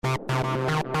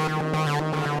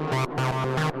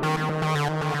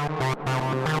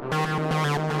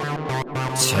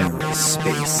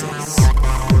TerraSpaces.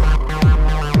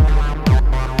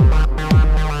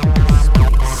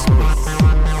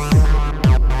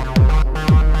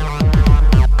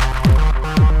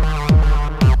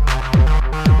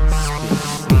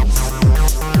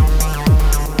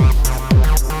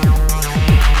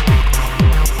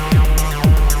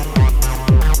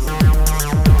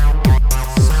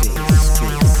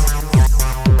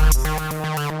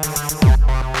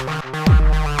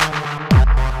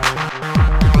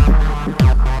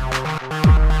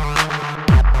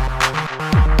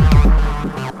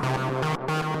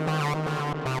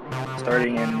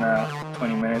 Starting in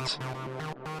 20 minutes.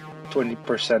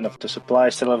 20% of the supply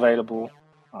is still available.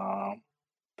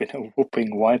 Been a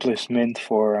whooping whitelist mint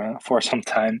for some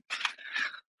time,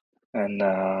 and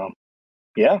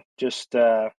yeah, just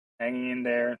hanging in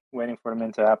there, waiting for the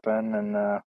mint to happen,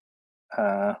 and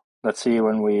let's see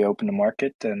when we open the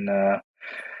market. And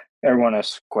everyone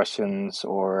has questions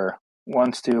or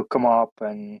wants to come up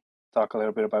and talk a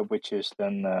little bit about witches,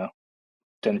 then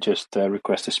just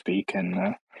request to speak,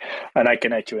 and I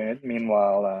can add you in it.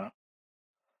 Meanwhile,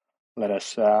 let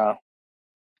us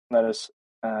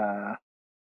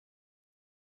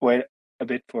wait a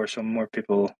bit for some more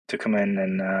people to come in,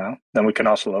 and then we can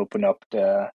also open up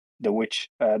the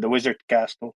wizard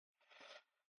castle,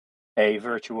 a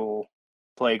virtual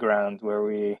playground where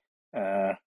we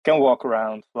can walk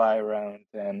around, fly around,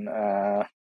 and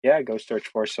yeah, go search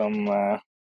for some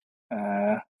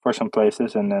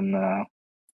places, and then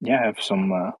yeah, have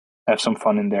some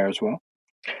fun in there as well.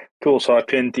 Cool. So I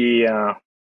pinned the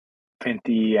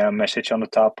message on the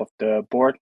top of the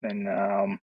board, and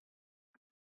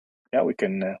yeah, we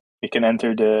can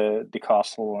enter the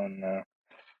castle and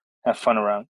have fun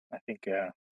around. I think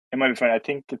it might be fun. I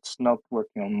think it's not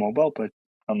working on mobile, but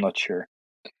I'm not sure.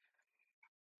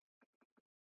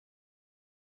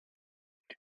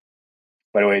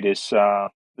 By the way, this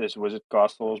Wizard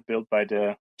Castle is built by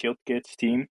the Chilled Kids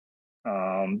team.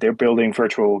 They're building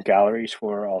virtual galleries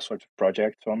for all sorts of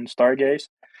projects on Stargaze,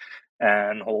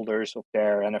 and holders of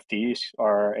their NFTs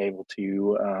are able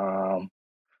to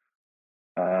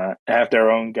have their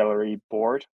own gallery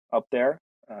board up there.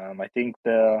 I think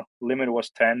the limit was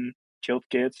 10 Chilled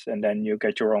Kids, and then you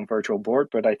get your own virtual board.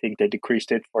 But I think they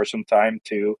decreased it for some time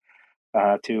to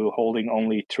holding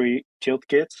only 3 Chilled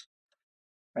Kids.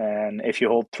 And if you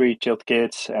hold 3 Chilled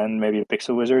Kids and maybe a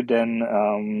Pixel Wizard, then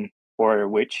or a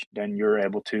Witch, then you're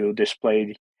able to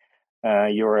display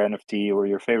your NFT or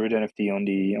your favorite NFT on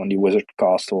the Wizard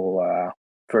Castle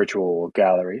virtual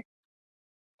gallery.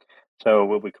 So it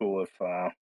will be cool if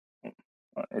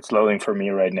it's loading for me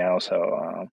right now.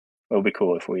 So it'll be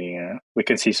cool if we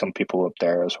can see some people up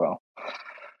there as well.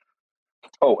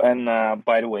 Oh, and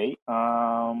by the way,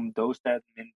 those that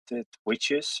minted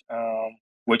witches,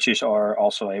 witches are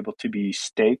also able to be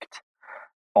staked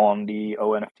on the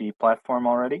ONFT platform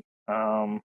already.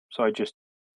 So I just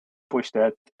pushed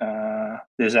that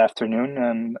this afternoon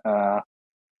and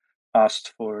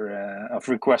asked for, I've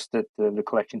requested the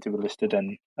collection to be listed,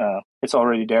 and it's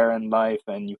already there and live,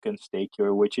 and you can stake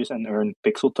your witches and earn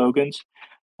pixel tokens.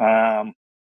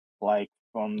 Like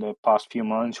from the past few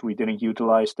months, we didn't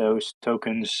utilize those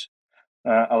tokens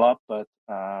a lot, but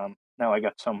now I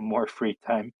got some more free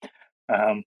time.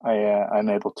 I'm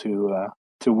able to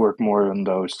work more on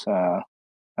those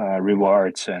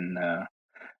rewards and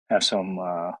have some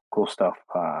cool stuff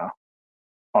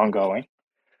ongoing.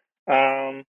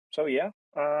 So yeah,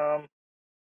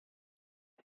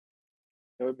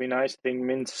 it would be nice. I think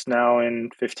Mint's now in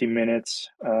 15 minutes,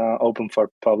 open for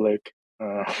public.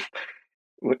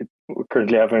 We're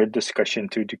currently having a discussion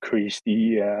to decrease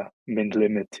the Mint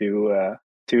limit to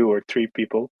 2 or 3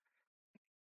 people,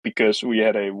 because we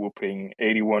had a whooping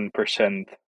 81%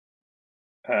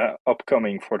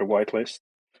 upcoming for the whitelist.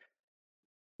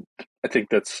 I think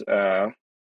that's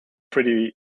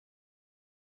pretty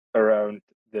around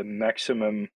the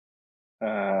maximum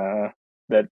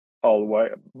that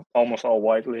almost all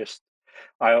whitelist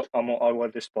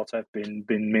spots have been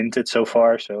minted so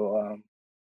far. So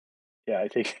yeah, I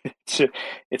think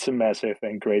it's a massive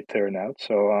and great turnout.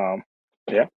 So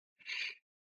yeah.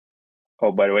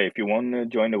 Oh, by the way, if you want to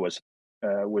join the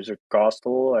Wizard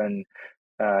Castle and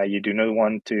you do not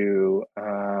want to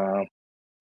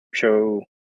show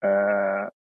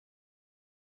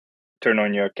turn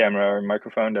on your camera or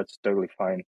microphone, that's totally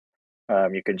fine.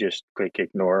 You can just click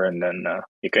ignore, and then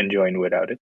you can join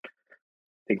without it. I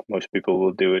think most people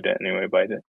will do it anyway by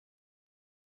then.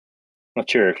 Not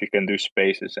sure if you can do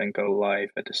spaces and go live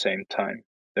at the same time.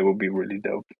 That would be really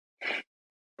dope.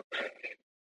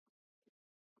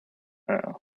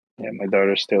 Yeah, my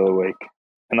daughter's still awake,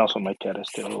 and also my cat is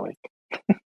still awake.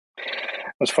 It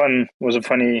was fun. It was a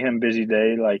funny and busy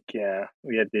day. Like, yeah,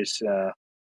 we had this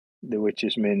the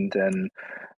Witches Mint and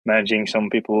managing some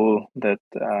people that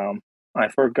I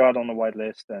forgot on the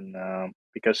whitelist, and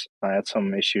because I had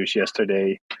some issues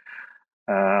yesterday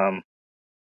um,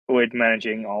 with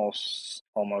managing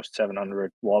almost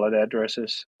 700 wallet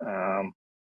addresses.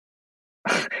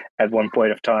 At one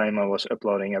point of time, I was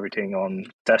uploading everything on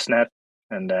testnet,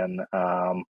 and then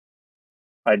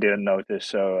I didn't notice.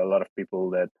 So a lot of people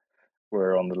that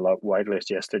were on the whitelist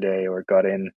yesterday or got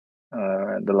in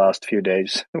the last few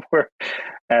days were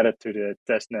added to the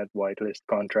testnet whitelist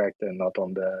contract and not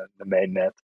on the main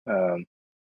net. Um,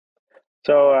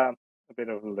 so a bit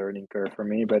of a learning curve for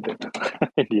me, but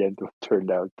in the end, it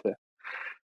turned out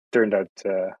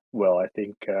well. I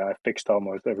think I fixed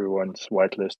almost everyone's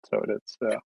whitelist, so that's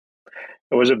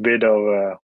it was a bit of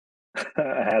a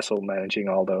hassle managing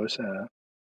all those.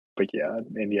 But yeah,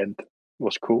 in the end, it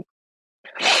was cool.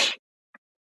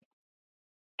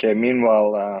 Okay.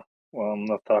 Meanwhile, while I'm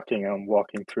not talking, I'm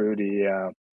walking through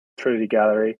the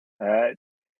gallery.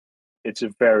 It's a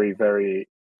very very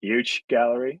huge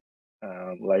gallery.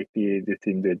 Like the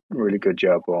team did really good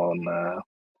job on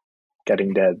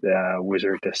getting that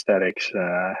wizard aesthetics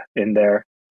in there.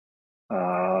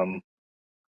 Um,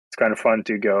 it's kind of fun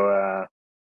to go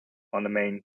on the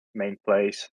main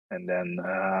place and then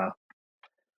uh,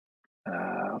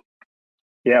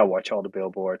 yeah, watch all the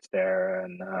billboards there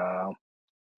and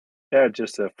yeah,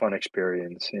 just a fun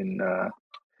experience in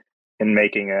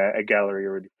making a gallery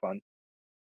really fun.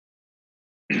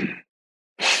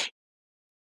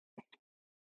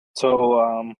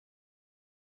 So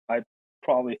I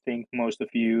probably think most of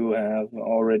you have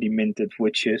already minted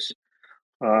witches.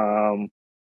 Um,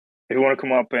 if you want to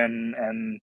come up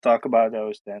and talk about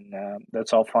those, then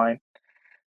that's all fine.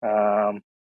 Um,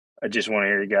 I just want to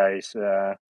hear you guys'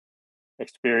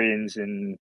 experience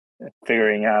in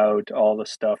figuring out all the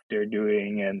stuff they're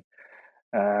doing, and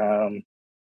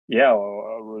yeah,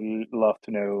 I would love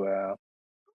to know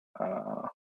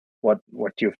what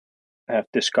you have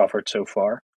discovered so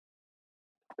far.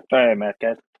 Hi, Matt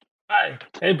Cat. Hi.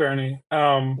 Hey, Bernie.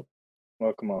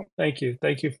 Welcome on. Thank you.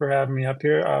 Thank you for having me up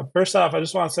here. First off, I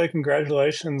just want to say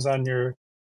congratulations on your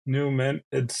new mint.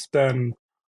 It's been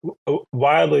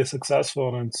wildly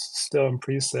successful and it's still in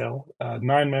pre-sale.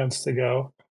 9 minutes to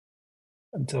go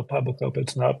until public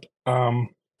opens up.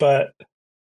 But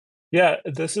yeah,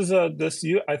 this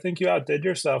you. I think you outdid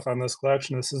yourself on this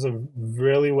collection. This is a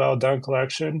really well done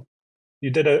collection. You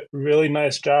did a really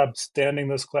nice job standing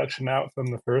this collection out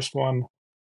from the first one,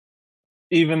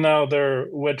 even though they're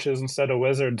witches instead of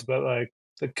wizards, but like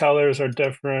the colors are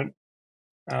different.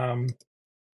 Um,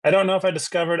 I don't know if I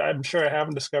discovered, I'm sure I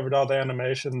haven't discovered all the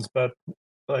animations, but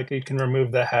like you can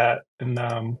remove the hat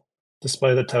and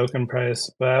display the token price.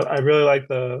 But I really like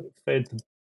the fade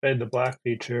to black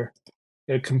feature.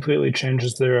 It completely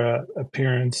changes their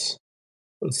appearance.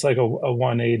 It's like a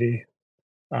 180.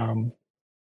 Um,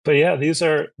 but yeah, these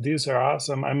are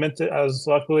awesome. I meant to. I was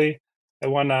luckily I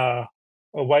won a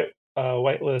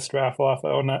whitelist raffle off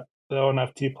the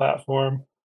ONFT platform.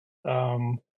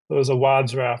 It was a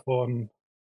WADS raffle, and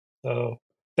so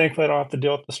thankfully I don't have to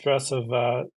deal with the stress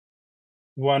of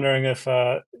wondering if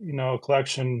a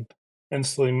collection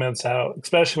instantly mints out,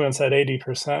 especially when it's at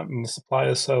 80% and the supply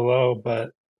is so low.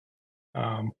 But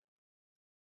um,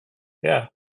 yeah.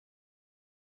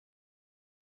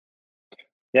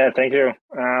 Yeah, thank you.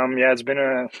 Yeah, it's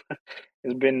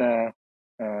been a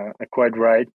quite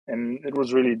ride, and it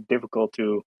was really difficult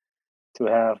to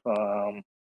have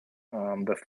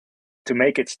the to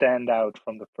make it stand out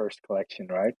from the first collection,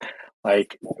 right?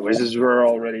 Like wizards were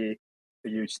already a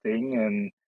huge thing,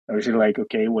 and I was like,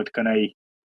 okay, what can I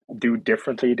do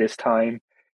differently this time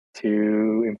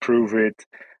to improve it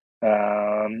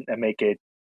and make it,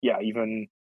 yeah, even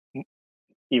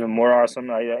more awesome.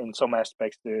 In some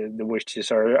aspects, the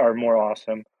witches are more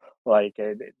awesome. Like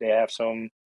they have some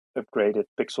upgraded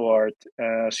pixel art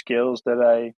skills that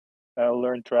I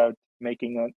learned throughout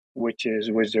making witches,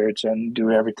 wizards, and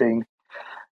do everything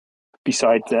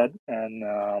besides that.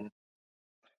 And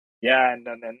yeah, and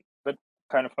but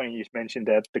kind of funny you mentioned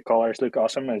that the colors look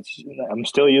awesome. I'm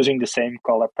still using the same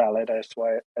color palette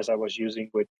as I was using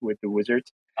with the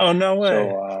wizards. Oh, no way.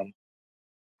 So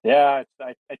yeah,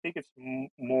 I think it's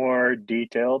more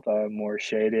detailed, more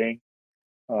shading.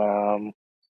 Um,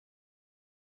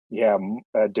 yeah,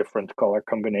 different color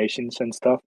combinations and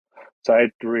stuff. So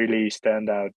it really stand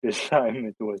out this time.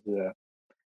 It was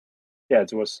yeah,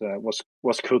 it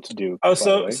was cool to do, Oh, by the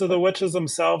so way. so the But witches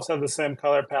themselves have the same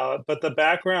color palette, but the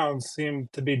backgrounds seem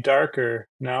to be darker,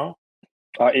 no?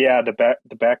 Yeah,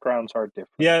 the backgrounds are different.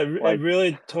 Yeah, it Like,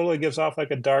 really totally gives off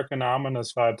like a dark and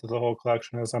ominous vibe to the whole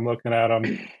collection as I'm looking at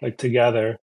them like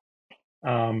together.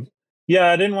 Um,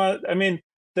 yeah, I didn't want. I mean,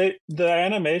 the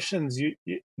animations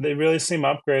they really seem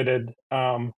upgraded.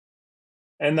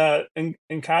 And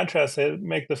in contrast, they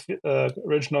make the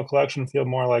original collection feel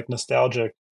more like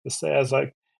nostalgic. This as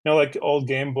like like old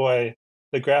Game Boy,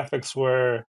 the graphics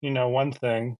were one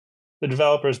thing. The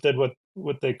developers did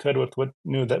what they could with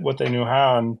what they knew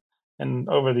how, and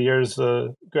over the years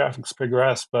the graphics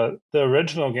progressed. But the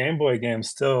original Game Boy games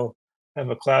still have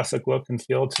a classic look and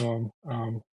feel to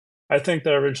them. I think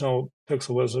the original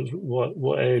Pixel Wizards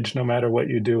will age no matter what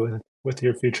you do with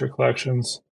your future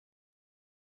collections.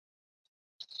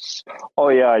 oh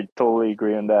yeah, I totally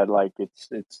agree on that. Like, it's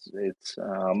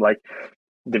like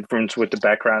difference with the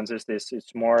backgrounds is this: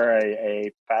 it's more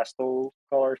a pastel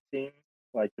color theme.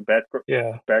 Like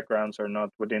Yeah. backgrounds are not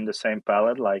within the same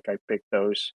palette. Like, I picked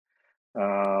those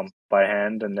by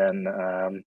hand, and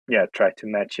then yeah, try to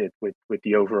match it with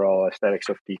the overall aesthetics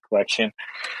of the collection.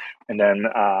 And then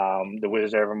the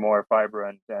wizards have a more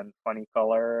vibrant and funny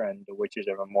color, and the witches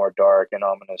have a more dark and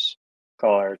ominous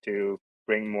color to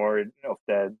bring more of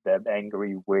that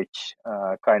angry witch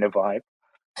kind of vibe.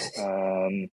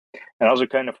 Um, and also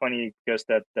kind of funny because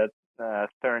that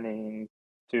turning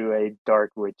to a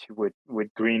dark witch with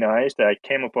green eyes, that I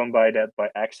came upon by that by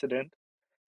accident.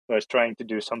 I was trying to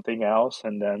do something else,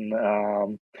 and then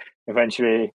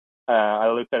eventually I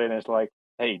looked at it and it's like,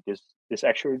 hey, this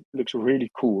actually looks really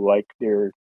cool. Like,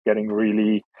 they're getting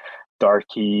really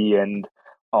darky, and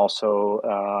also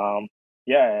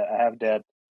yeah, I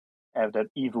have that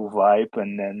evil vibe,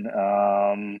 and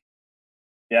then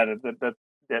yeah,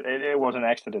 it was an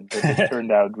accident, but it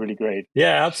turned out really great.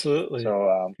 Yeah, absolutely.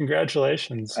 So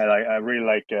Congratulations. I really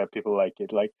like people like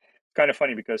it. Like, it's kind of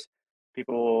funny because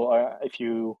people, if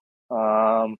you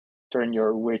um, turn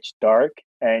your witch dark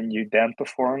and you then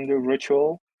perform the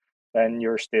ritual, then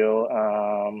you're still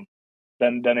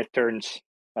then it turns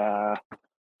uh,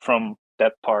 from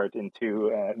that part into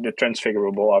the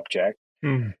transfigurable object,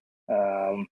 Hmm.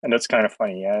 and that's kind of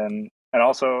funny. And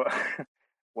also,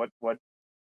 what what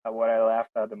I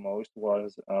laughed at the most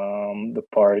was the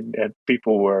part that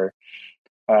people were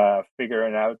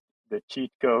figuring out the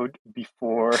cheat code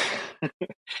before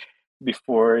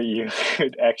before you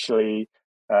could actually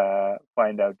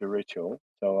find out the ritual.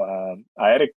 So I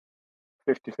had a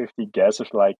 50-50 guess of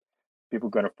like people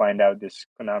going to find out this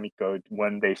Konami code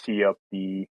when they see up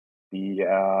the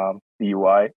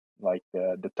UI, like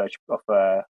the touch of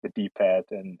the D-pad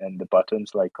and the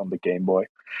buttons like on the Game Boy.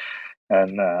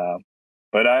 And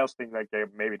but I also think like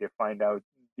maybe they find out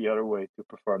the other way to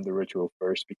perform the ritual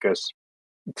first, because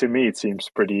to me it seems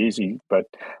pretty easy, but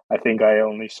I think I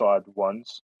only saw it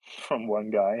once from one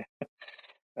guy,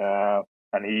 uh,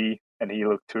 and he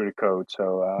looked through the code.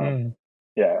 So Hmm.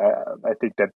 yeah, I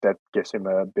think that gives him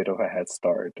a bit of a head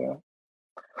start. Do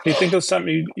you think it's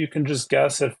something you can just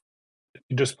guess if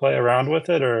you just play around with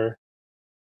it, or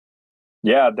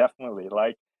Yeah, definitely.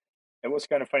 Like, it was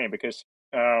kind of funny because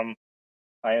um,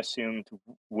 I assumed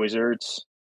wizards.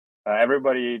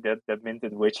 Everybody that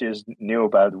minted witches knew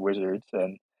about wizards,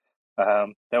 and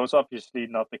that was obviously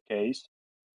not the case.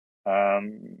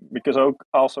 Because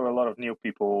also a lot of new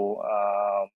people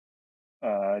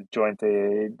joined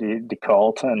the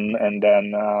cult, and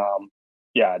then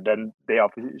yeah, then they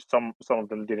obviously some of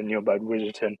them didn't know about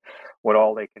wizards and what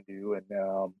all they can do,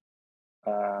 and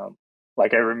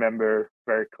like, I remember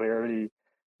very clearly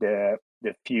the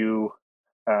few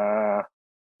uh,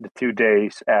 the 2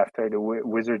 days after the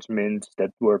wizards mint,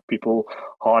 that were people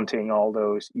haunting all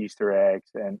those Easter eggs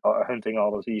and hunting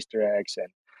all those Easter eggs and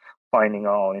finding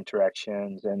all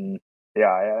interactions. And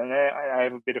yeah, and I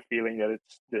have a bit of feeling that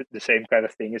it's the same kind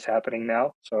of thing is happening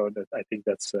now. So that I think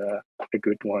that's a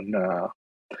good one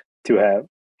to have.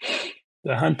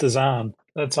 the hunt is on?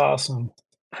 That's awesome.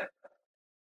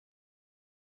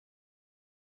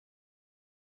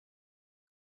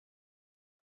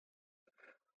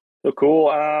 So cool.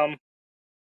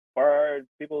 For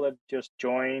people that just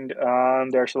joined,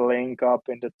 there's a link up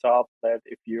in the top that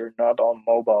if you're not on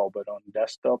mobile but on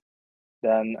desktop,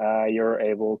 then you're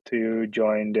able to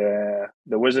join the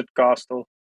Wizard Castle.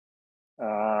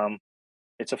 Um,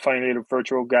 it's a funny little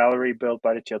virtual gallery built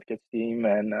by the Chill Kids team,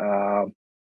 and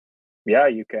yeah,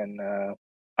 you can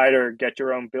either get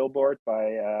your own billboard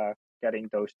by getting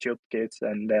those Chill Kids,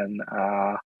 and then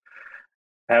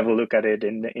have a look at it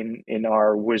in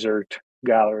our Wizard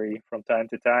gallery from time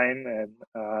to time.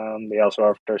 And they also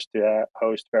offer us to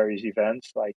host various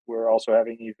events. Like, we're also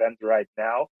having an event right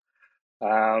now.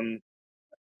 Um,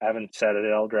 I haven't said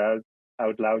it out loud.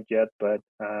 out loud yet, but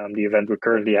the event we're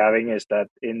currently having is that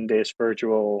in this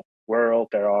virtual world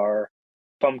there are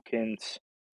pumpkins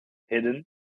hidden,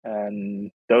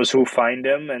 and those who find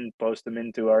them and post them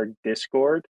into our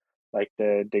Discord, like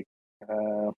the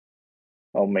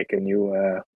I'll make a new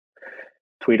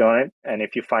tweet on it, and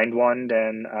if you find one,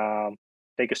 then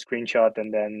take a screenshot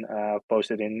and then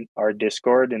post it in our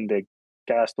Discord in the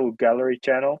Castle Gallery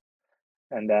channel,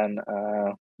 and then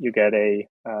you get a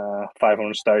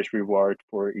 500 stars reward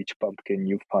for each pumpkin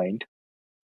you find.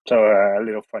 So a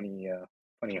little funny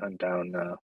hunt down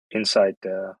inside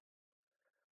the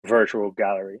virtual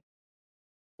gallery.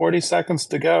 40 seconds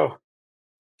to go.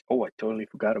 Oh, I totally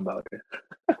forgot about it.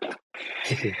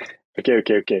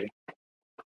 Okay.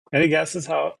 Any guesses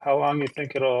how long you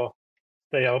think it'll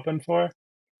stay open for?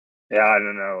 Yeah, I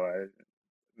don't know.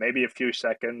 Maybe a few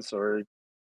seconds or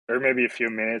maybe a few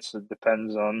minutes. It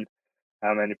depends on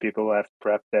how many people have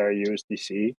prepped their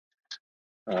USDC.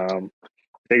 I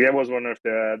think that was one of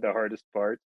the hardest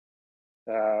parts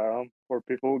for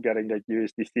people getting that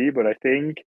USDC. But I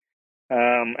think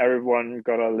everyone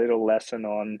got a little lesson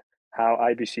on how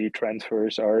IBC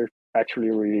transfers are actually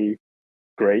really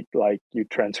great. Like you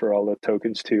transfer all the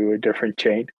tokens to a different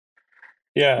chain,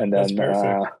 Yeah, and that's then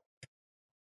perfect.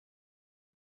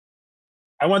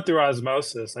 I went through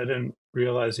osmosis. I didn't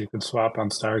realize you could swap on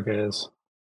Stargaze.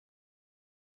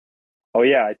 oh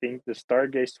yeah, I think the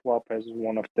Stargaze swap has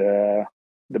one of the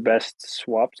best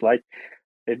swaps. Like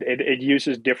it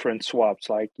uses different swaps.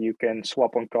 Like you can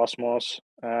swap on Cosmos.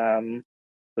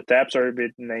 The tabs are a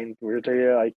bit named weirdly.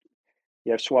 Like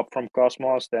you have swap from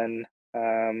Cosmos, then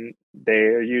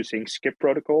they're using Skip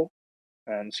Protocol,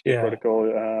 and Skip Yeah,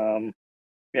 Protocol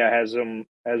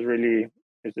has really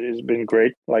it's been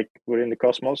great like within the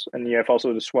Cosmos. And you have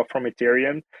also the swap from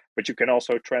Ethereum, but you can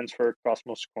also transfer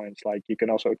Cosmos coins. Like you can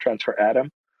also transfer Atom.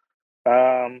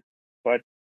 But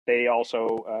they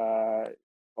also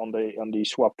on the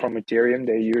swap from Ethereum,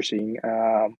 they're using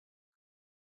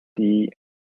the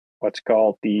what's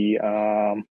called the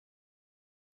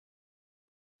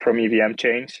from EVM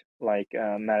chains like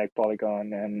Matic,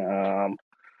 Polygon, and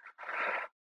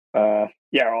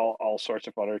all sorts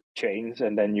of other chains,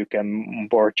 and then you can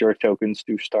board your tokens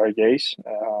to Stargaze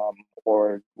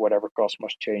or whatever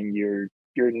Cosmos chain you're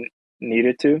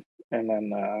needed to, and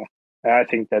then I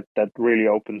think that really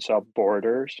opens up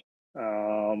borders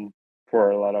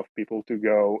for a lot of people to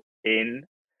go in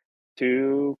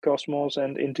to Cosmos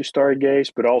and into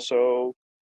Stargaze, but also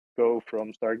go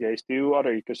from Stargaze to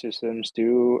other ecosystems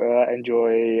to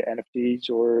enjoy NFTs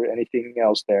or anything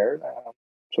else there.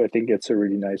 So I think it's a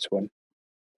really nice one.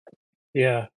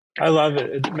 yeah. I love it.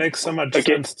 It makes so much Okay,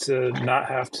 sense to not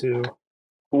have to.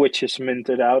 which is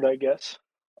minted out, I guess,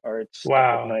 or it's stuck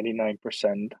at Wow.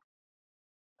 99%.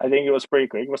 I think it was pretty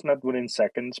quick. It was not within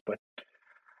seconds, but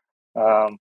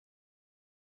um,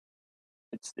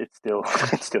 it's still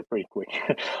it's still pretty quick.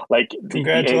 Like the 80%,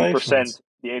 Congratulations.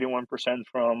 the 81%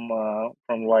 from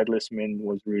whitelist mint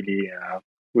was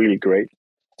really great.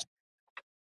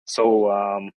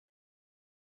 So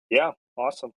yeah,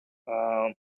 awesome.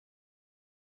 Um,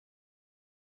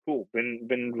 cool.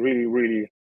 Been really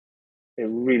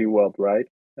well, right?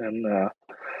 And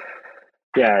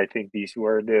yeah, I think these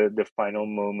were the final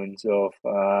moments of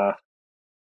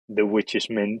the Witch's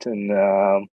Mint,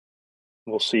 and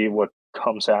we'll see what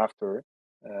comes after.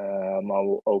 I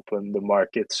will open the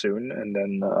market soon, and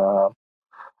then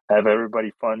have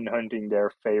everybody fun hunting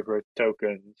their favorite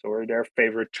tokens or their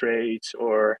favorite trades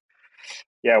or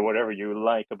yeah, whatever you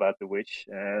like about the Witch.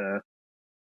 I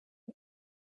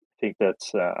think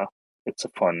that's it's a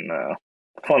fun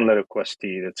little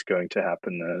questy that's going to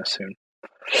happen soon.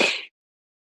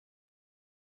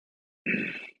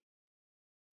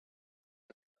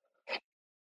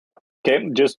 Okay,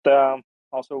 just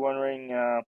also wondering,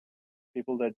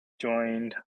 people that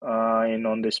joined in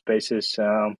on this spaces,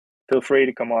 feel free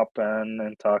to come up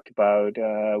and talk about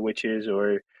witches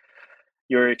or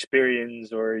your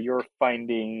experience or your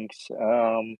findings.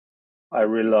 I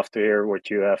really love to hear what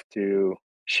you have to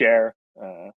share.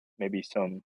 Maybe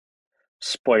some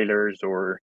spoilers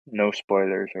or no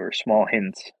spoilers or small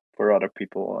hints for other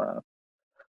people.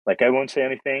 Like I won't say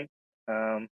anything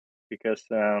because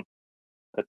that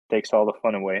takes all the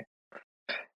fun away.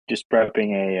 Just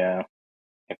prepping a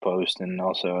post and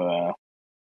also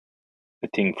a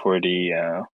thing for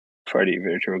the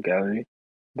virtual gallery,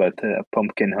 but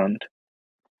pumpkin hunt.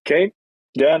 Okay,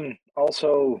 then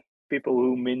also people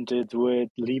who minted with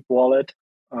Leap Wallet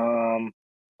um,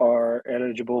 are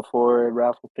eligible for a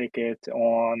raffle ticket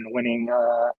on winning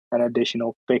an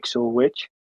additional Pixel Witch.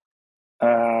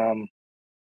 Um,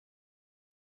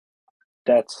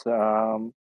 that's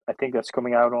I think that's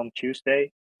coming out on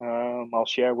Tuesday. I'll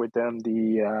share with them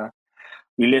the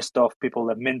list of people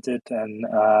that minted, and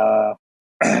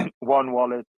one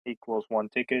wallet equals one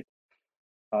ticket.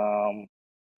 Um,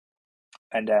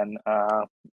 and then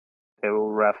they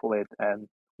will raffle it, and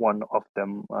one of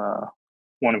them,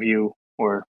 one of you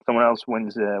or someone else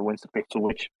wins the Pixel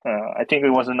Witch. I think it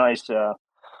was a nice,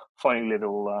 funny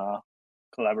little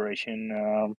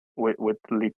collaboration with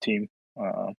the Leap team.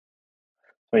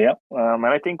 So yeah, and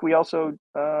I think we also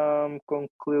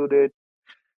concluded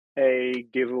a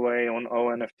giveaway on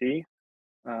ONFT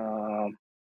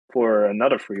for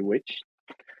another free witch,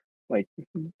 like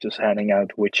just handing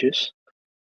out witches.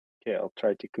 Okay, I'll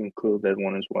try to conclude that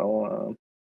one as well.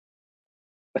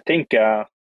 I think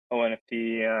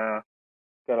ONFT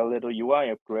got a little UI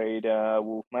upgrade,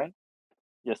 Wolfman.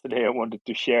 Yesterday I wanted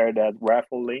to share that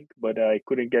raffle link, but I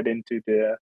couldn't get into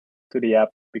the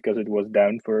app because it was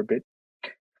down for a bit.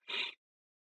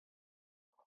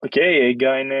 Okay, a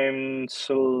guy named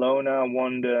Solona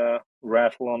won the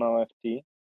raffle on OFT.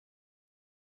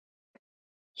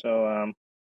 So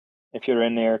if you're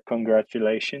in there,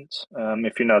 congratulations.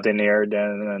 If you're not in there,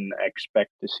 then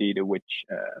expect to see the witch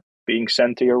being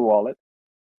sent to your wallet.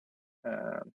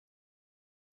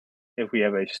 If we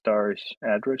have a star's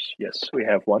address, yes, we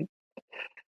have one.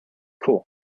 Cool.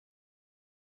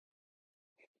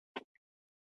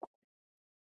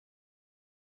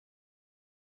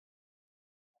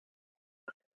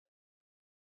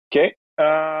 Okay.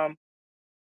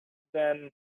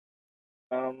 Then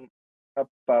I'm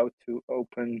about to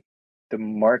open the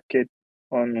market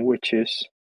on witches.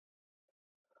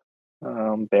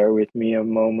 Bear with me a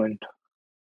moment.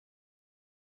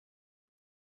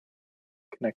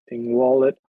 Connecting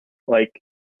wallet. Like,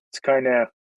 it's kind of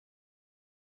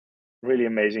really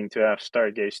amazing to have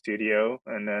Stargaze Studio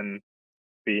and then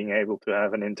being able to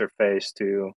have an interface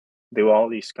to do all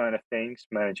these kind of things,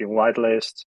 managing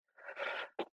whitelists,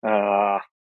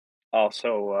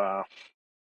 also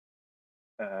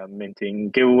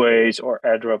minting giveaways or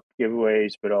airdrop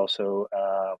giveaways, but also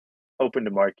open the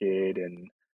market and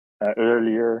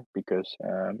earlier because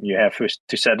you have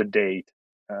to set a date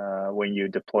when you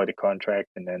deploy the contract,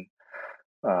 and then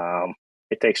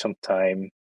it takes some time.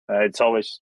 It's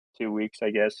always 2 weeks, I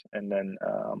guess, and then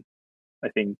I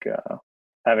think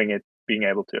having it being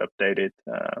able to update it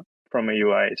from a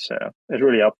UI is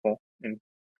really helpful in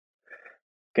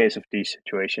case of these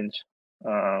situations.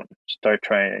 Start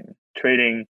trying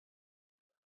trading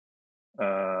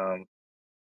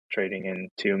in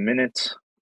 2 minutes.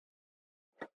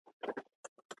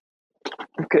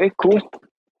 Okay, cool.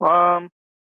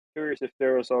 Curious if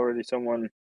there was already someone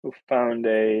who found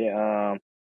a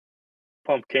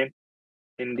pumpkin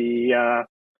in the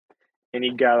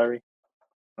gallery.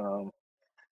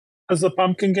 Has the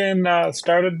pumpkin game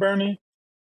started, Bernie?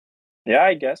 Yeah,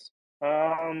 I guess.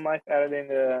 I've added in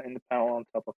the panel on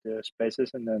top of the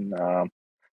spaces, and then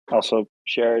also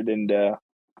share it in the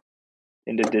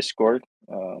Discord.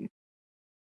 I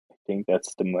think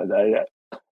that's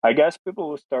I guess people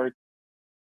will start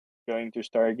going to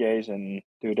Stargaze and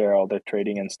do all their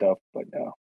trading and stuff. But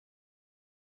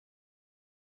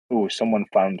someone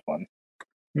found one.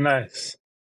 Nice.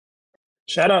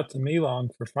 Shout out to Milong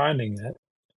for finding it.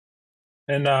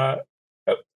 And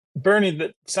Bernie,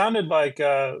 that sounded like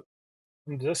from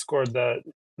Discord that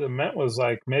the mint was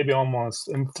like maybe almost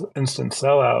instant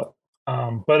sellout.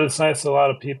 But it's nice. A lot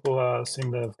of people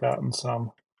seem to have gotten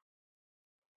some.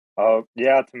 Oh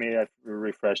yeah, to me, I've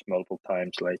refreshed multiple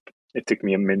times. Like it took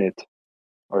me a minute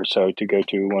or so to go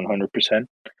to 100%,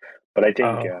 but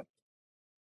Oh,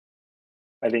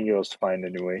 I think it was fine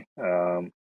anyway.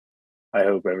 I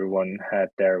hope everyone had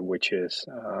their witches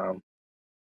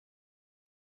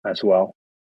as well.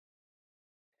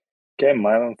 Okay,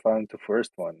 Mylon found the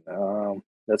first one.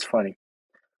 That's funny.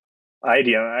 I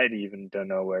even don't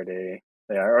know where they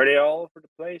are. Are they all over the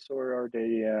place, or are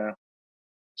they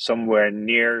somewhere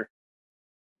near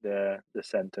the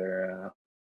center?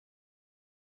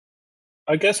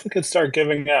 I guess we could start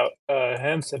giving out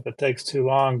hints if it takes too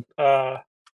long.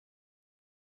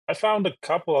 I found a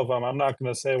couple of them. I'm not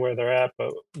going to say where they're at,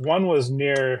 but one was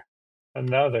near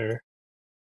another.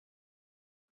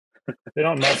 They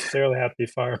don't necessarily have to be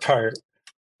far apart.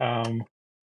 Um,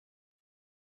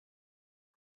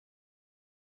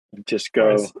 Just I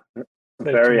go say too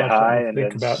very much, let me high and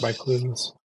think then about my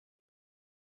clues.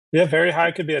 Yeah, very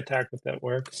high could be a tactic that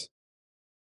works.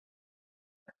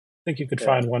 I think you could yeah.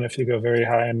 find one if you go very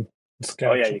high and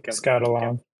Oh yeah, scout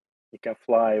along. you can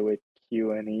fly with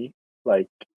Q and E like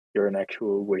you're an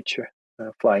actual witch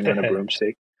flying on a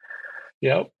broomstick.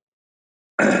 Yep.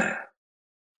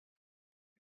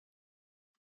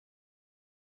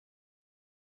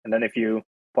 And then if you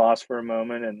pause for a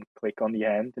moment and click on the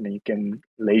hand, and then you can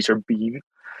laser beam,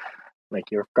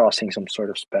 like you're casting some sort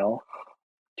of spell.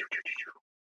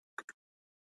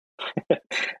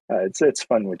 It's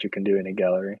fun what you can do in a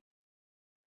gallery.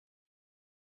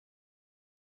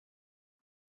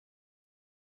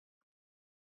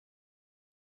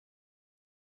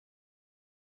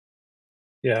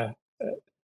 Yeah.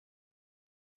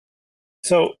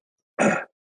 So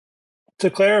to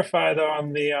clarify though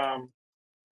on the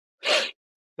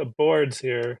boards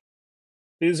here,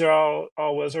 these are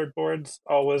all wizard boards.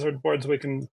 All wizard boards we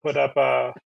can put up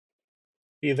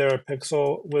either a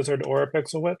pixel wizard or a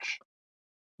pixel witch.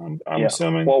 I'm Yeah.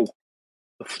 assuming. Whoa.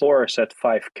 The floor is at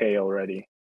 5K already.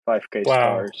 5K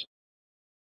Wow. stars.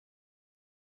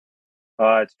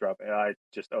 It's dropping. I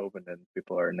just opened and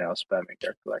people are now spamming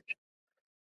their collection.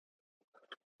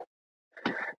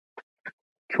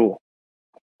 Cool.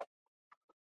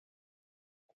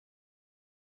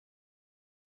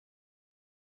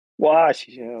 Wow,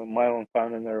 Mylon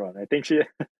found another one. I think she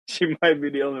she might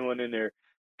be the only one in there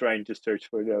trying to search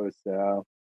for those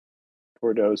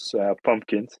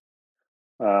pumpkins.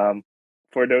 Um,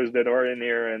 for those that are in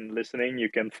here and listening, you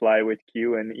can fly with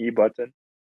Q and E button.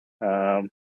 Um,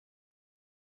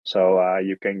 so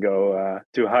you can go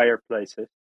to higher places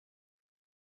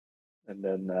and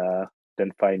then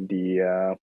find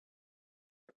the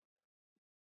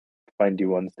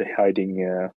ones they hiding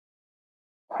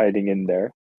in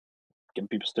there. Can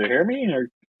people still hear me? Or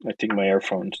I think my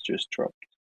earphones just dropped.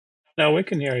 No, we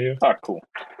can hear you. Ah, cool.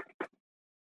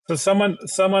 So someone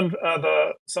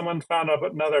found up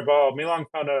another ball. Milong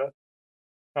found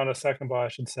a second ball, I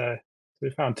should say. So we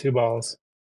found two balls.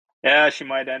 Yeah, she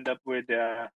might end up with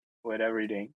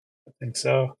everything. I think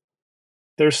so.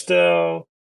 There's still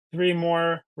three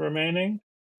more remaining.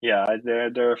 Yeah,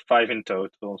 there are five in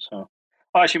total. So,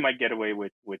 she might get away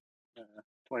with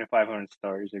 2,500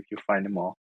 stars if you find them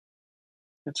all.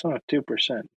 It's on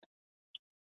 2%.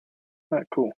 Not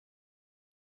cool.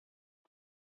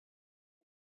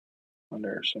 And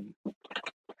there's some.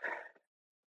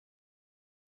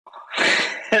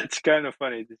 It's kind of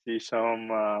funny to see some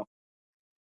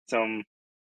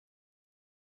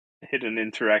hidden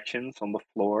interactions on the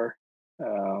floor.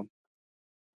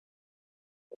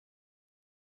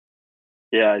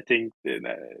 Yeah, I think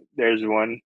there's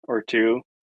one or two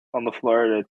on the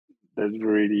floor that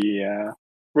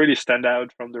really stand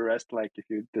out from the rest. Like if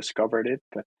you discovered it,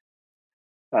 but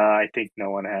I think no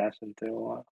one has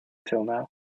until now.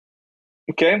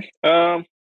 Okay.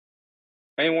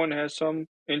 Anyone has some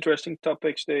interesting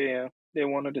topics they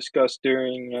want to discuss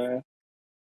during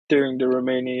the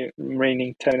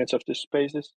remaining 10 minutes of the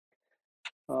spaces?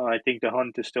 I think the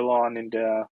hunt is still on in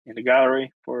the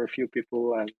gallery for a few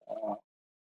people, and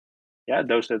yeah,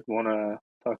 those that want to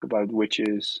talk about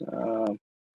witches,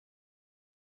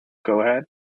 go ahead,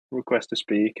 request to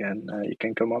speak, and you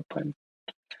can come up and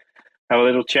have a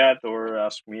little chat or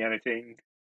ask me anything.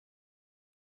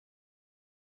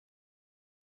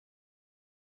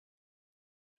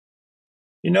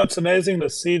 You know, it's amazing to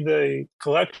see the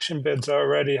collection bids are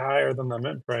already higher than the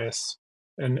mint price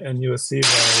and USC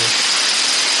value.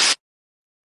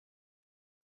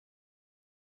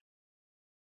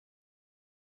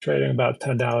 Trading about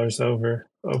 $10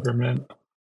 over mint.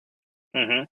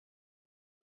 Mm-hmm.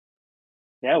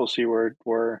 Yeah, we'll see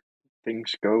where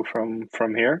things go from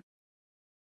here.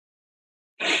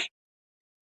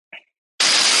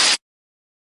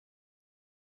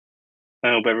 I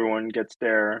hope everyone gets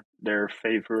their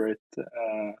favorite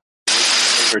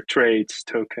trades,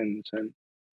 tokens, and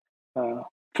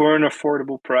for an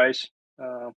affordable price.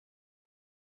 Yeah,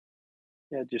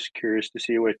 just curious to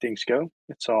see where things go.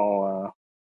 It's all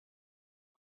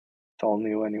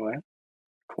new anyway.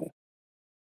 Cool.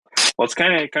 Well, it's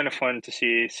kind of fun to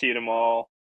see them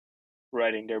all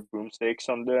riding their broomsticks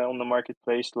on the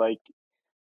marketplace. Like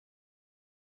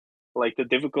the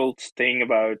difficult thing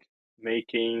about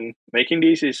making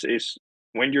these is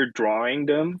when you're drawing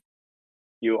them,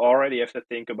 you already have to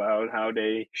think about how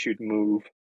they should move,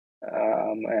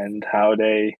 and how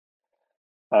they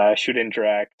should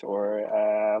interact,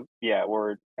 or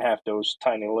have those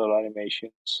tiny little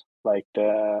animations like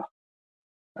the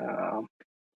um,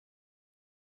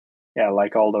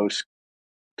 like all those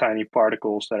tiny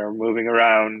particles that are moving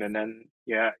around, and then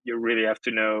you really have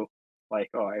to know, like,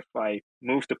 oh, if I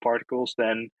move the particles,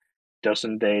 then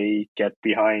doesn't they get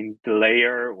behind the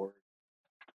layer, or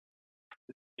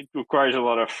it requires a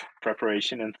lot of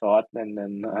preparation and thought, and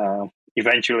then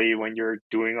eventually when you're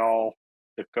doing all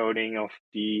the coding of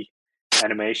the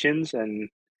animations, and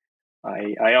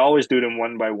I always do them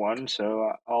one by one,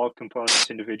 so all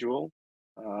components individual,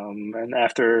 and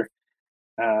after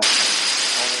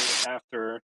Only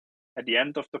after at the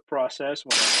end of the process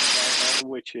when I combine all the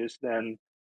witches, then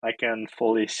I can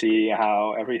fully see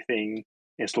how everything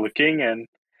is looking. And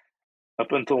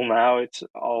up until now, it's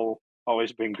all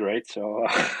always been great. So,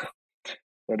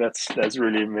 so that's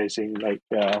really amazing. Like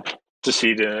to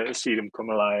see them come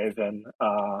alive and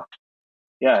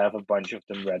yeah, I have a bunch of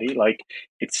them ready. Like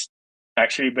it's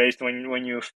actually based when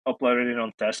you've uploaded it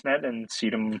on testnet and see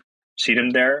them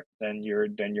there, then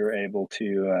you're able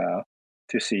to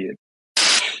see it.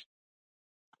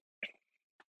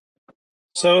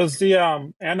 So is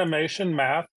the animation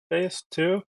math based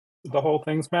too? The whole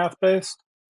thing's math based?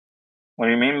 What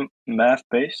do you mean math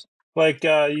based? Like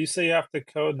you say you have to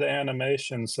code the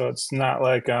animation, so it's not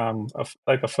like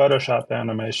like a Photoshop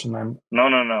animation. Then No,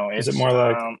 no, no. is it It's more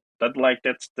like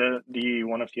that's the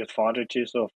one of the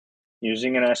advantages of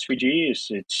using an SVG is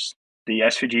it's the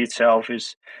SVG itself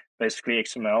is basically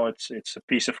XML. It's a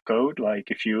piece of code. Like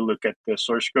if you look at the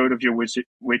source code of your widget,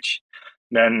 which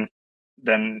then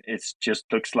it's just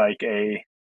looks like a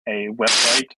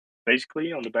website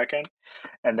basically on the back end.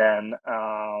 And then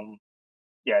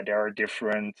yeah, there are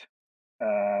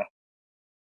uh,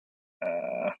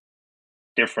 uh,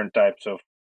 different types of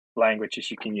languages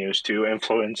you can use to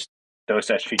influence those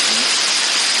SVGs.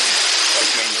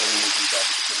 Like mainly using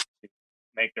JavaScript to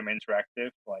make them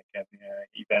interactive, like having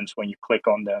events when you click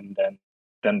on them,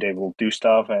 then they will do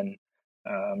stuff, and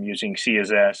using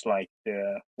CSS like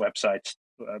the websites.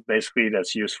 Basically,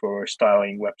 that's used for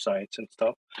styling websites and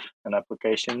stuff and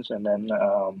applications, and then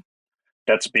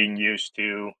that's being used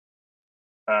to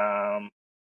um,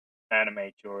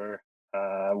 animate your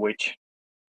witch.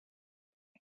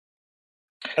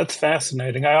 that's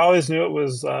fascinating. I always knew it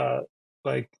was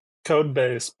like code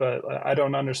based, but I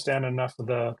don't understand enough of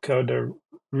the code to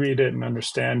read it and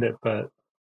understand it. But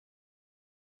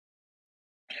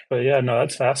yeah, no,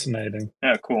 that's fascinating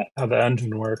Yeah, cool. how the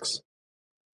engine works.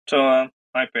 So,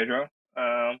 hi Pedro.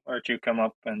 Why don't you come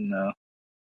up and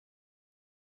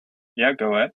yeah,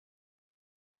 go ahead.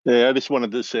 Yeah, I just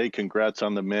wanted to say congrats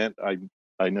on the mint.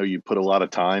 I know you put a lot of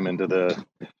time into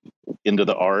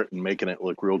the art and making it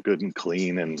look real good and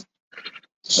clean. And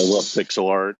I love pixel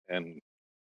art, and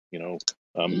you know,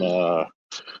 I'm uh,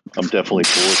 I'm definitely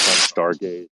bullish on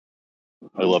Stargate.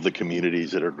 I love the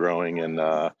communities that are growing, and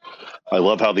I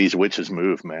love how these witches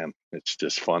move, man. It's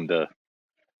just fun to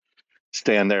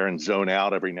stand there and zone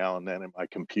out every now and then at my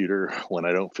computer when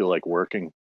I don't feel like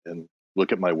working and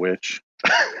look at my witch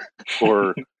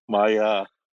or my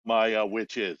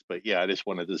witches. But yeah, I just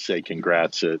wanted to say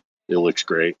congrats. It looks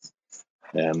great,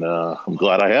 and I'm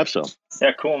glad I have some.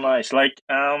 Yeah, cool, nice. Like,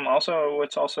 also,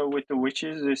 what's also with the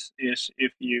witches is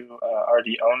if you are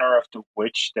the owner of the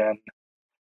witch, then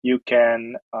you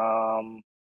can on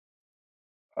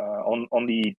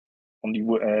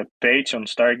the page on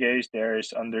Stargaze, there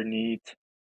is underneath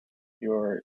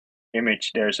your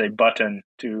image, there's a button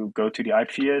to go to the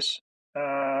IPFS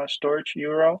storage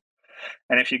URL,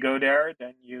 and if you go there,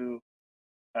 then you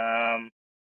um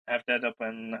have that up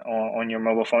on your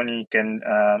mobile phone. You can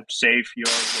save your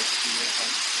witch to your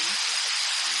home screen.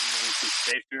 And when you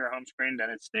save to your home screen, then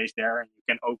it stays there, and you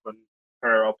can open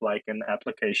her up like an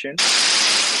application,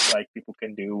 just like people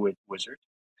can do with Wizard.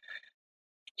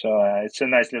 So it's a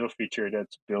nice little feature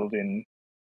that's built in,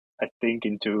 I think,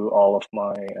 into all of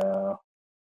my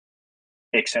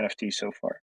X NFTs so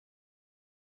far.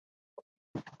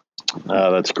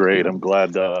 That's great. I'm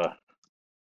glad I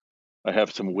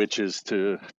have some witches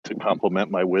to complement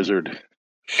my wizard.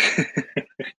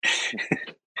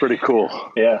 Pretty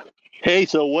cool. Yeah. Hey,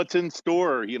 so what's in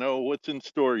store? What's in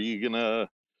store? You gonna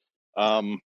I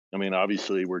mean,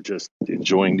 obviously we're just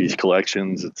enjoying these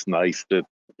collections. It's nice that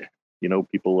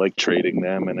people like trading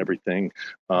them and everything.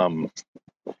 Have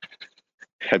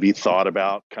you thought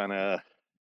about kind of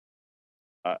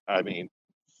I mean,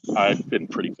 I've been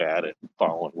pretty bad at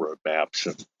following roadmaps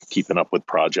and keeping up with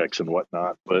projects and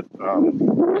whatnot, but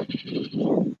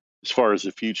as far as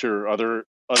the future, other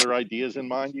ideas in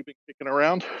mind you've been kicking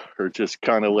around, or just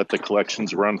kind of let the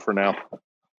collections run for now?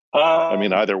 I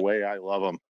mean, either way, I love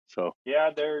them. So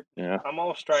yeah, I'm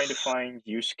always trying to find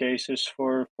use cases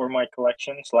for my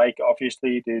collections. Like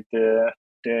obviously the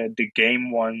game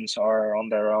ones are on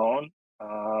their own.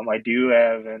 I do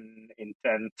have an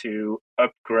intent to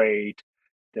upgrade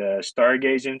the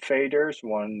Stargaze Invaders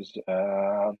once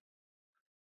the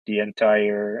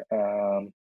entire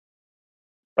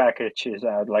package is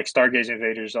out. Like Stargaze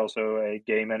Invaders is also a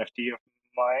game NFT of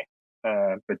mine,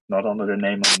 but not under the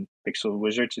name of Pixel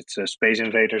Wizards. It's a Space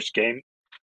Invaders game.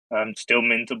 Still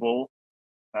mintable,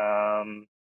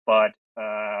 but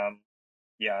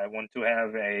yeah, I want to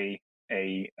have a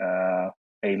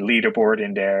a leaderboard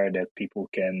in there that people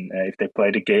can, if they play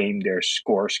the game, their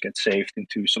scores get saved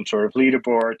into some sort of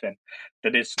leaderboard, and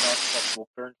that is not possible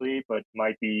currently, but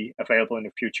might be available in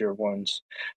the future once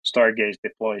Stargaze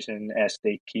deploys an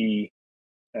SDK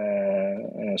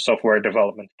software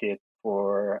development kit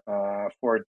for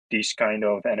these kind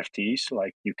of NFTs.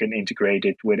 Like you can integrate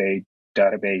it with a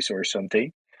database or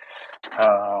something.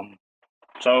 And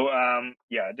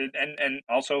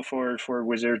also for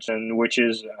wizards and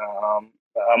witches,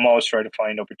 I'm always trying to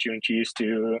find opportunities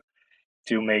to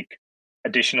make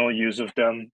additional use of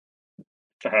them.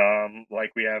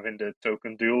 Like we have in the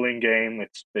token dueling game,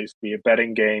 it's basically a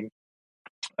betting game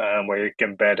where you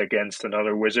can bet against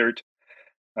another wizard.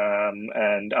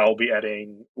 And I'll be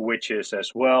adding witches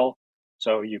as well,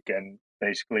 so you can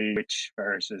basically witch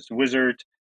versus wizard.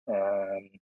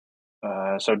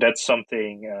 So that's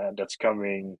something that's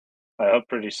coming up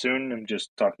pretty soon. I'm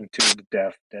just talking to the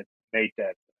dev that made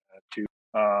that too.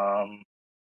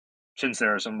 Since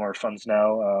there are some more funds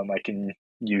now, I can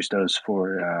use those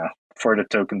for the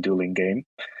token dueling game.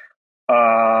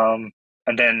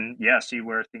 And then see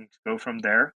where things go from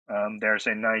there. There's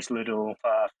a nice little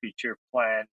feature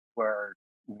plan where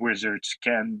wizards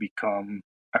can become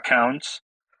accounts,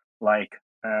 like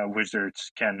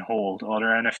wizards can hold other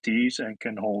NFTs and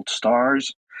can hold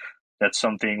stars. That's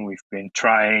something we've been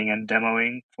trying and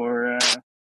demoing for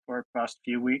the past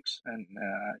few weeks, and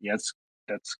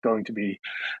that's going to be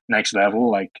next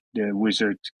level. Like the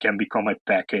wizard can become a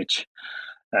package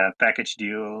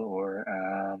deal, or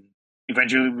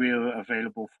eventually will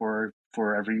available for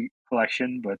every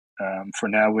collection. But for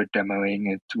now, we're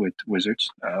demoing it with wizards.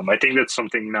 I think that's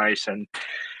something nice and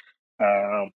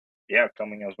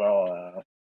coming as well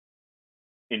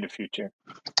in the future.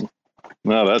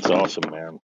 No, that's awesome,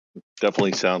 man.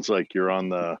 Definitely sounds like you're on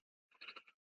the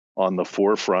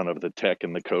forefront of the tech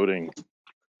and the coding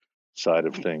side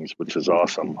of things, which is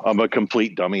awesome. I'm a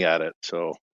complete dummy at it,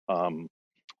 so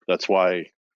that's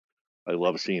why I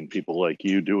love seeing people like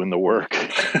you doing the work.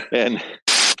 and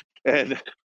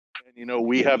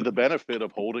we have the benefit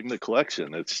of holding the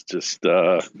collection. It's just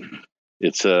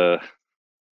it's a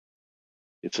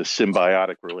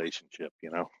symbiotic relationship,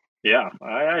 Yeah,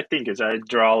 I think I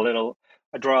draw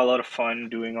a lot of fun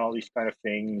doing all these kind of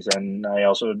things, and I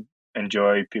also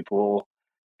enjoy people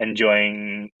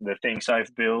enjoying the things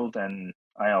I've built, and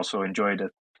I also enjoy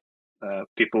that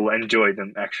people enjoy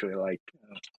them, actually, like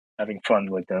having fun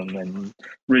with them, and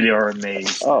really are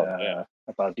amazed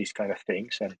about these kind of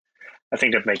things. And I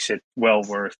think that makes it well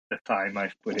worth the time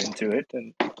I've put into it.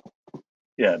 And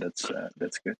that's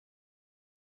good.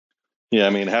 Yeah, I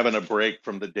mean, having a break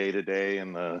from the day-to-day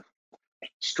and the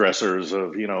stressors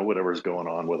of whatever's going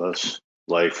on with us,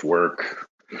 life, work,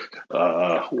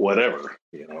 whatever,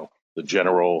 the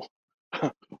general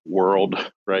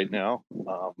world right now,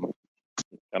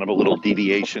 kind of a little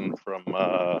deviation from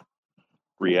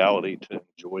reality to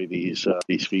enjoy these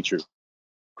features.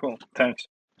 Cool, thanks.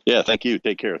 Yeah, thank you.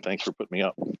 Take care. Thanks for putting me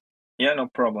up. Yeah, no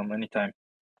problem. Anytime.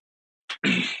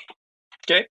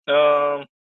 Okay.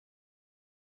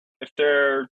 If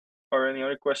there are any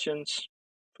other questions,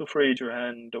 feel free to raise your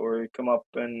hand or come up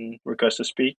and request to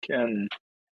speak. And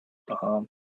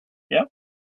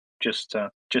just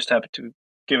happy to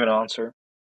give an answer.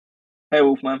 Hey,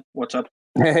 Wolfman, what's up?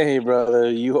 Hey, brother.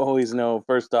 You always know.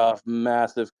 First off,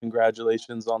 massive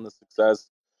congratulations on the success.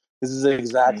 This is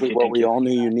exactly what we all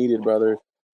knew you needed, brother.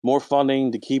 More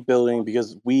funding to keep building,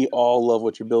 because we all love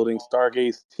what you're building.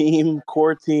 Stargaze team,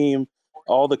 core team,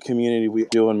 all the community we're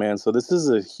doing, man. So this is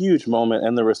a huge moment,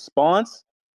 and the response,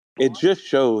 it just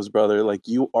shows, brother, like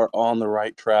you are on the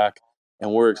right track,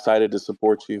 and we're excited to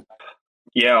support you.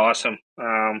 Yeah, awesome.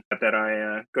 That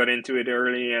I got into it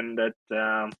early, and that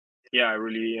I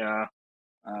really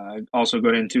also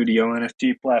got into the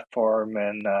ONFT platform,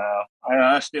 and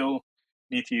I still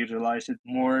need to utilize it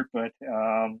more. But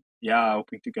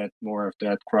hoping to get more of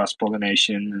that cross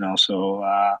pollination, and also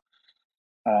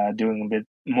doing a bit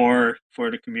more for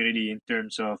the community in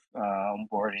terms of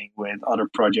onboarding with other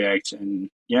projects, and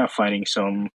finding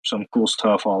some cool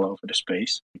stuff all over the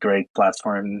space. Great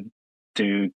platform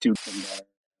to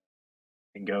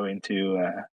and go into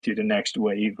to the next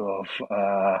wave of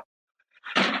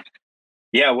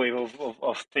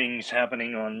things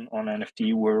happening on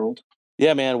NFT world.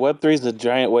 Yeah, man, Web3 is a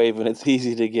giant wave, and it's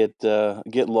easy to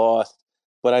get lost.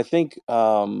 But I think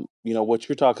what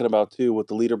you're talking about too, with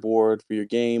the leaderboard for your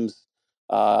games,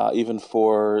 even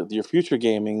for your future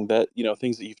gaming, that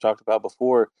things that you've talked about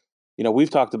before. We've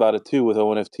talked about it too with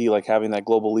ONFT, like having that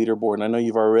global leaderboard. And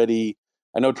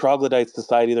I know Troglodyte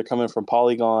Society, they're coming from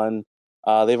Polygon.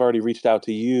 They've already reached out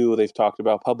to you. They've talked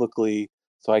about publicly.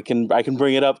 So I can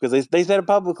bring it up because they said it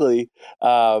publicly.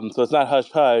 So it's not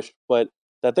hush hush, but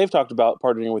that they've talked about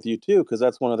partnering with you too, because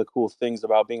that's one of the cool things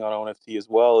about being on ONFT as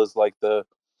well, is like the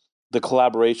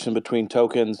collaboration between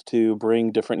tokens to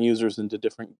bring different users into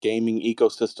different gaming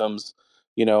ecosystems.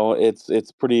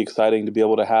 It's pretty exciting to be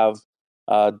able to have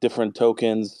different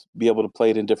tokens be able to play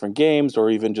it in different games, or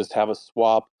even just have a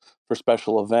swap for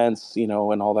special events, and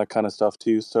all that kind of stuff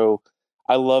too. So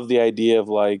I love the idea of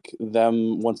like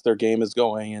them, once their game is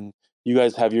going and you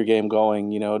guys have your game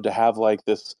going, to have like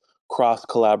this cross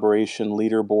collaboration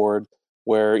leaderboard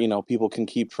where people can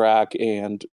keep track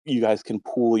and you guys can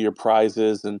pool your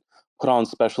prizes and put on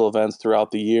special events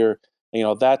throughout the year.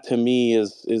 That to me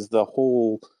is the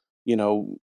whole, you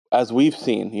know, as we've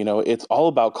seen, it's all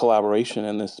about collaboration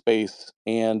in this space.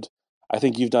 And I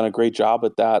think you've done a great job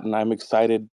at that. And I'm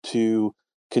excited to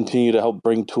continue to help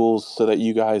bring tools so that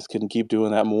you guys can keep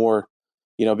doing that more,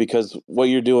 because what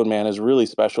you're doing, man, is really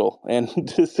special. And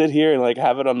to sit here and like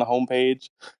have it on the homepage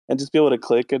and just be able to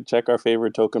click and check our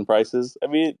favorite token prices. I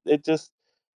mean, it just,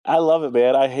 I love it,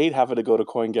 man. I hate having to go to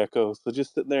CoinGecko. So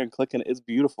just sitting there and clicking, it's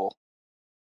beautiful.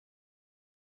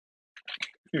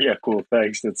 Yeah, cool.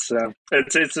 Thanks. It's a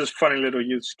funny little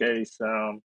use case.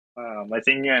 I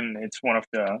think, and it's one of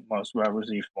the most well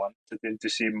received ones. To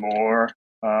see more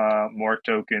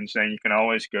tokens, and you can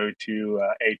always go to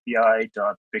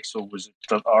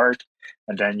api.pixelwizard.art,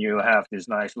 and then you have this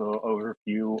nice little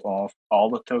overview of all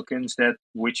the tokens that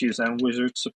witches and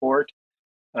wizards support.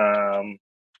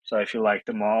 So if you like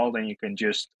them all, then you can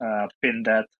just pin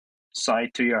that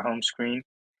site to your home screen,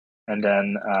 and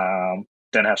then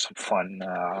have some fun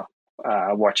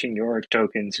watching your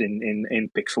tokens in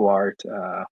pixel art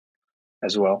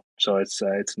as well. So it's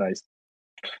nice.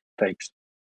 Thanks.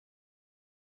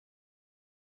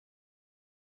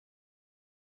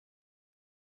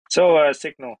 So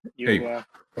Signal, you.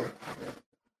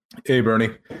 Hey, Bernie.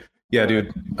 Yeah,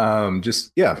 dude.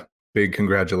 Big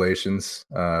congratulations.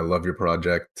 Love your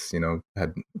project.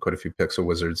 Had quite a few Pixel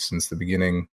Wizards since the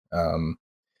beginning.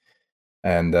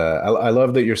 And I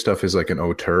love that your stuff is like an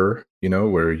auteur,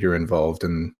 where you're involved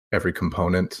in every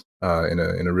component in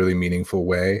a really meaningful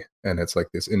way. And it's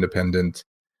like this independent,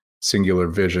 singular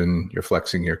vision. You're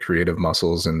flexing your creative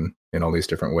muscles in all these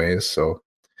different ways. So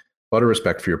a lot of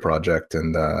respect for your project.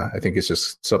 And I think it's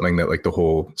just something that like the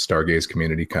whole Stargaze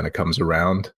community kind of comes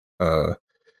around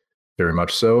very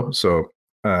much so. So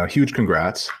huge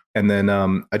congrats. And then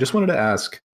I just wanted to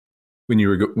ask, when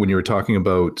you were talking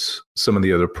about some of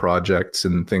the other projects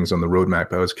and things on the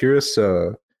roadmap, I was curious.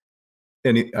 And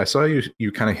I saw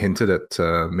you kind of hinted at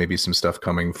maybe some stuff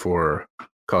coming for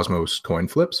Cosmos Coin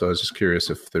Flip. So I was just curious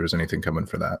if there was anything coming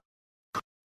for that.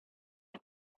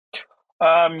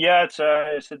 Yeah, it's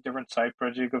a different side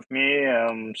project of me.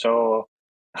 So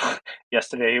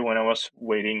yesterday when I was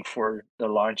waiting for the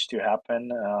launch to happen,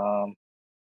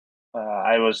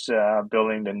 I was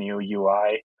building the new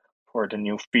UI for the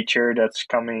new feature that's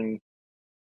coming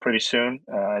pretty soon.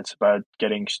 It's about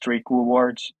getting streak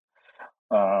rewards.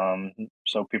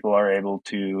 So people are able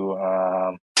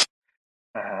to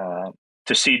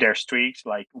see their streaks,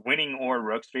 like winning or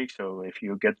rug streaks. So if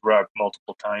you get rug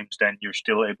multiple times, then you're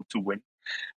still able to win.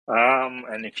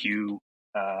 And if you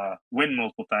win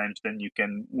multiple times, then you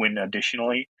can win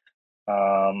additionally.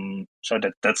 So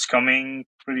that's coming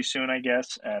pretty soon, I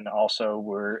guess. And also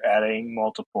we're adding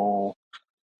multiple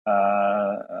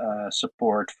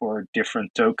support for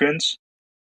different tokens.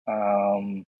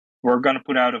 We're going to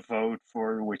put out a vote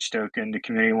for which token the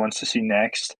community wants to see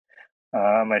next.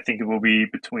 I think it will be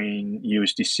between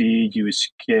USDC,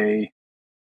 USK,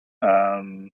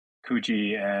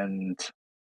 Kuji, and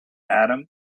Atom.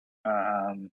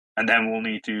 And then we'll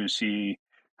need to see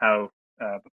how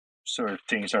sort of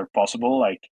things are possible,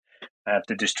 like have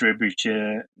the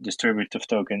distributive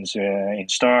tokens in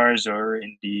stars or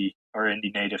in the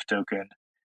native token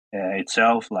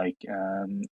itself. But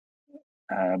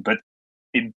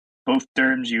in both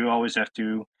terms, you always have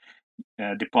to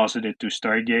deposit it to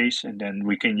Stargaze, and then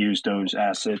we can use those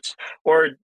assets or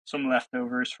some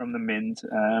leftovers from the mint.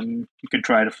 You can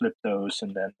try to flip those,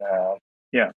 and then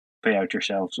pay out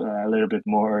yourselves a little bit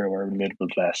more or a little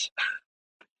bit less.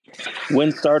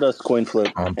 Win Stardust Coin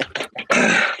Flip.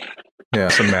 Yeah,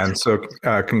 man. So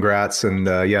congrats, and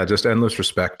just endless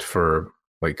respect for,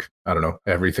 like, I don't know,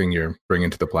 everything you're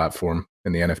bringing to the platform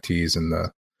and the NFTs and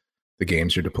the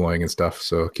games you're deploying and stuff.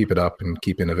 So keep it up and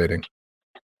keep innovating.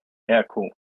 Yeah, cool.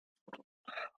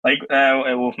 Like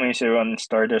Wolf may say on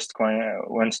Stardust coin,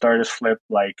 when Stardust flip,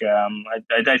 like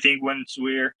I think once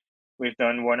we've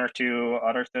done one or two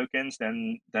other tokens,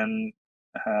 then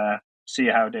see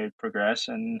how they progress,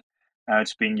 and how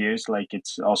it's being used. Like,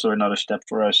 it's also another step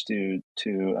for us to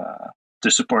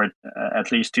support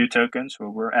at least 2 tokens. So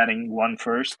we're adding 1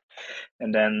 first,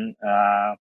 and then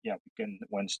we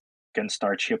can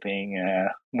start shipping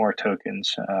more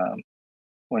tokens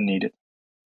when needed.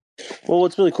 Well,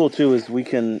 what's really cool too is we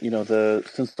can,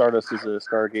 since Stardust is a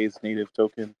Stargaze native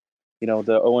token, the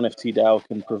ONFT DAO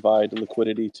can provide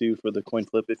liquidity too for the coin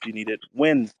flip if you need it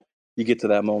when you get to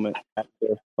that moment. I have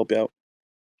to help you out.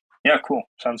 Yeah, cool.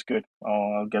 Sounds good.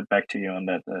 I'll get back to you on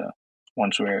that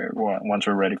once we're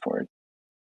ready for it.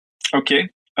 Okay.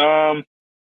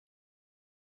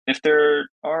 If there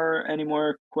aren't any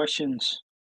more questions,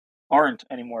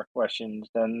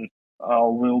 then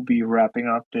we'll be wrapping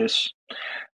up this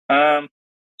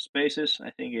Spaces.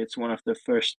 I think it's one of the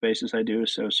first Spaces I do,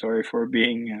 so sorry for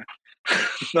being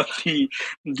not the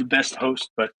best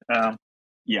host, but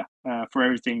for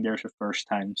everything there's a first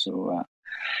time. So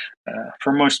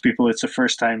for most people, it's the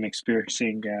first time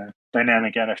experiencing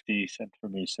dynamic NFTs, and for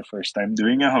me, it's the first time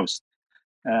doing a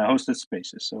hosted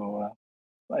Spaces. So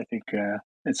I think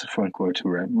it's a fun quote to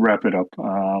wrap it up.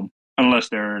 Unless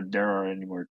there are any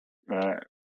more,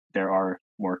 there are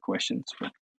more questions,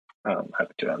 but I'm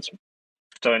happy to answer.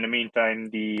 So in the meantime,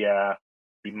 the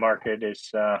market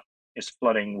is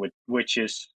flooding with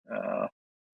witches.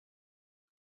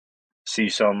 See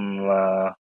some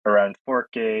around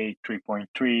 4K,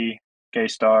 3.3K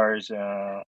stars.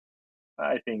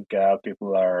 I think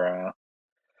people are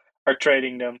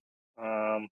trading them.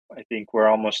 I think we're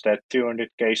almost at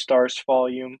 200K stars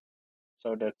volume,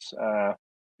 so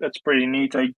that's pretty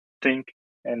neat, I think.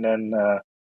 And then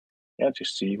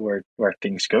just see where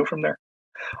things go from there.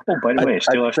 Oh, by the way, I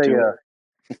still have to.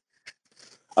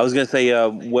 I was gonna say,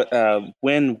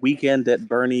 when Weekend at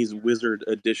Bernie's Wizard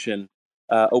Edition,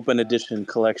 Open Edition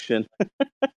collection.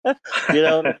 you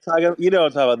know what I'm talking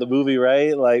about, the movie,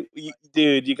 right? Like,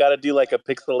 dude, you got to do like a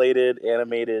pixelated,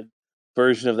 animated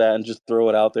version of that and just throw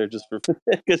it out there just for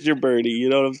because you're Bernie. You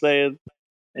know what I'm saying?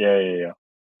 Yeah.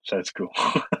 Sounds cool.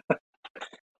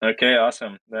 Okay,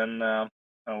 awesome. Then I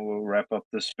will wrap up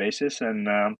the Spaces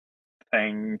and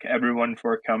thank everyone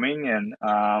for coming. And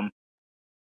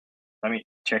let me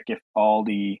check if all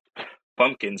the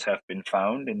pumpkins have been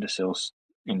found in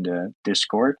the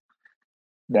Discord.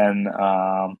 Then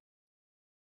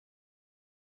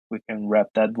we can wrap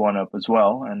that one up as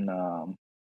well. And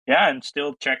and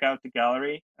still check out the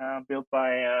gallery built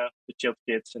by the Chilled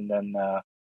Kids, and then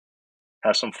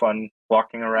have some fun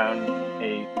walking around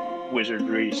a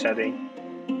wizardry setting.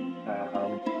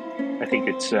 I think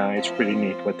it's pretty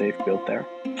neat what they've built there.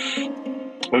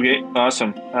 Okay,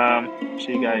 awesome.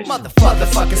 See you guys.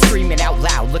 Motherfuckers screaming out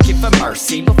loud, looking for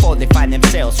mercy before they find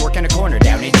themselves working a corner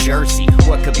down in Jersey.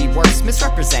 What could be worse?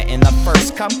 Misrepresenting the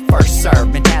first come, first serve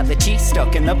mentality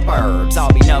stuck in the burbs.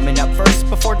 I'll be numbing up first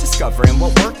before discovering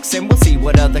what works, and we'll see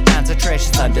what other kinds of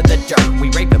treasures under the dirt. We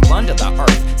rape and plunder the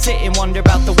earth, sit and wonder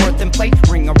about the worth and play.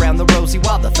 Ring around the rosy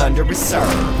while the thunder is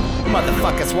served.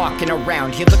 Motherfuckers walking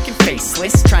around here looking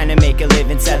faceless, trying to make a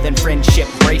living selling friendship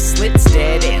bracelets.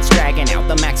 Dead ends dragging out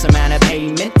the max amount of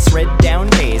payments. Red down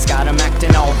days got 'em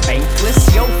acting all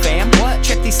bankless. Yo fam, what?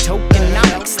 Check these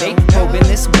tokenomics. They probing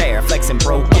this bear, flexing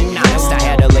broken honest. I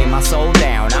had to lay my soul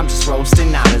down, I'm just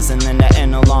roasting otters. And then to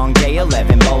end a long day,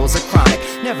 11 bowls of chronic.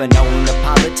 Never known to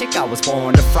politic, I was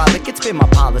born to frolic. It's been my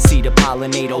policy to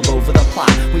pollinate all over the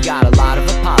plot. We got a lot of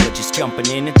apologists jumping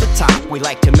in at the top. We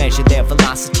like to measure their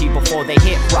velocity before they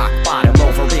hit rock bottom.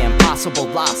 Over impossible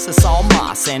loss, it's all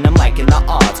moss, and I'm liking the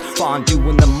odds. Fondue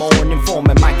in the morning,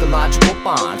 forming mycological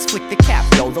bonds. Flick the cap,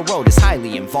 yo, the road is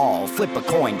highly involved. Flip a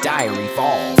coin, diary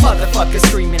evolve. Motherfuckers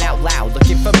screaming out loud,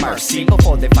 looking for mercy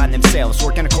before they find themselves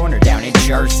working a corner down in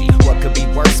Jersey. What could be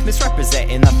worse?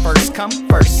 Misrepresenting the first come,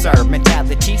 first serve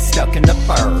mentality stuck in the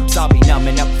burbs. I'll be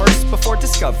numbing up first before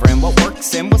discovering what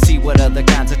works, and we'll see what other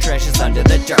kinds of treasures under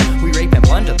the dirt. We rape and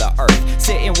plunder the earth,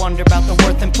 sit and wonder about the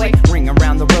worth and play. Ring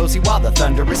around the rosy while the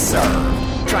thunder is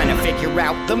served. Trying to figure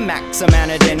out the max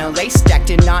amount of dinner lace, stacked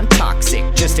in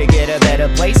non-toxic just to get a better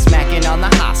place. Smacking on the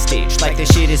hostage like the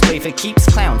shit is played for keeps.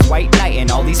 Clowns, white knight,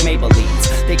 and all these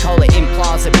Maybellines. They call it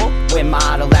implausible when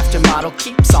model after model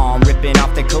keeps on ripping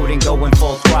off the coat and going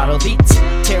full throttle beats.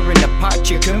 Tearing apart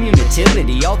your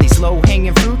community. All these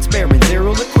low-hanging fruits bearing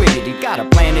zero liquidity. Got a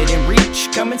planet in reach,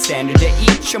 coming standard to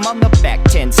each. I'm on the back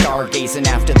 10 stargazing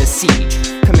after the siege,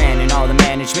 commanding all the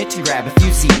management to grab a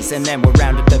few Z's, and then we'll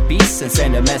round up the beasts and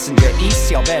send a messenger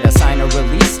east. Y'all better sign a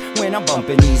release when I'm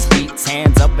bumping these beats.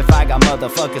 Hands up if I got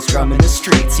motherfuckers drumming the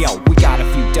streets. Yo, we got a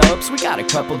few dubs, we got a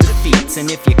couple defeats,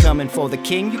 and if you're coming for the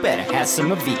king, you better have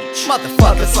some of each.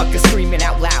 Motherfuckers screaming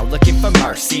out loud, looking for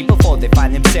mercy before they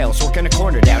find themselves working a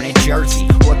corner down in Jersey.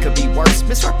 What could be worse?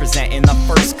 Misrepresenting the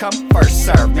first come, first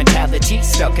serve mentality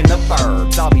stuck in the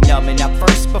burbs. I'll be numbing up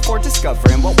first before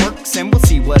discovering what works, and we'll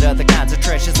see what other kinds of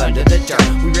treasures under the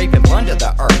dirt. We rape and plunder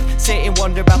the earth, sit and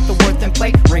wonder about the worth and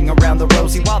play, ring around the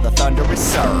rosy while the thunder is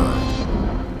served.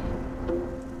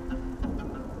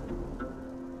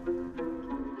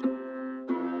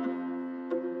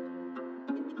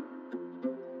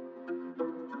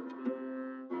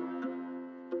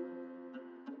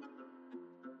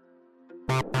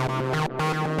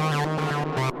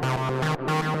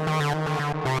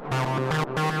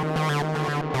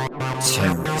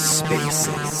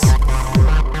 TerraSpaces.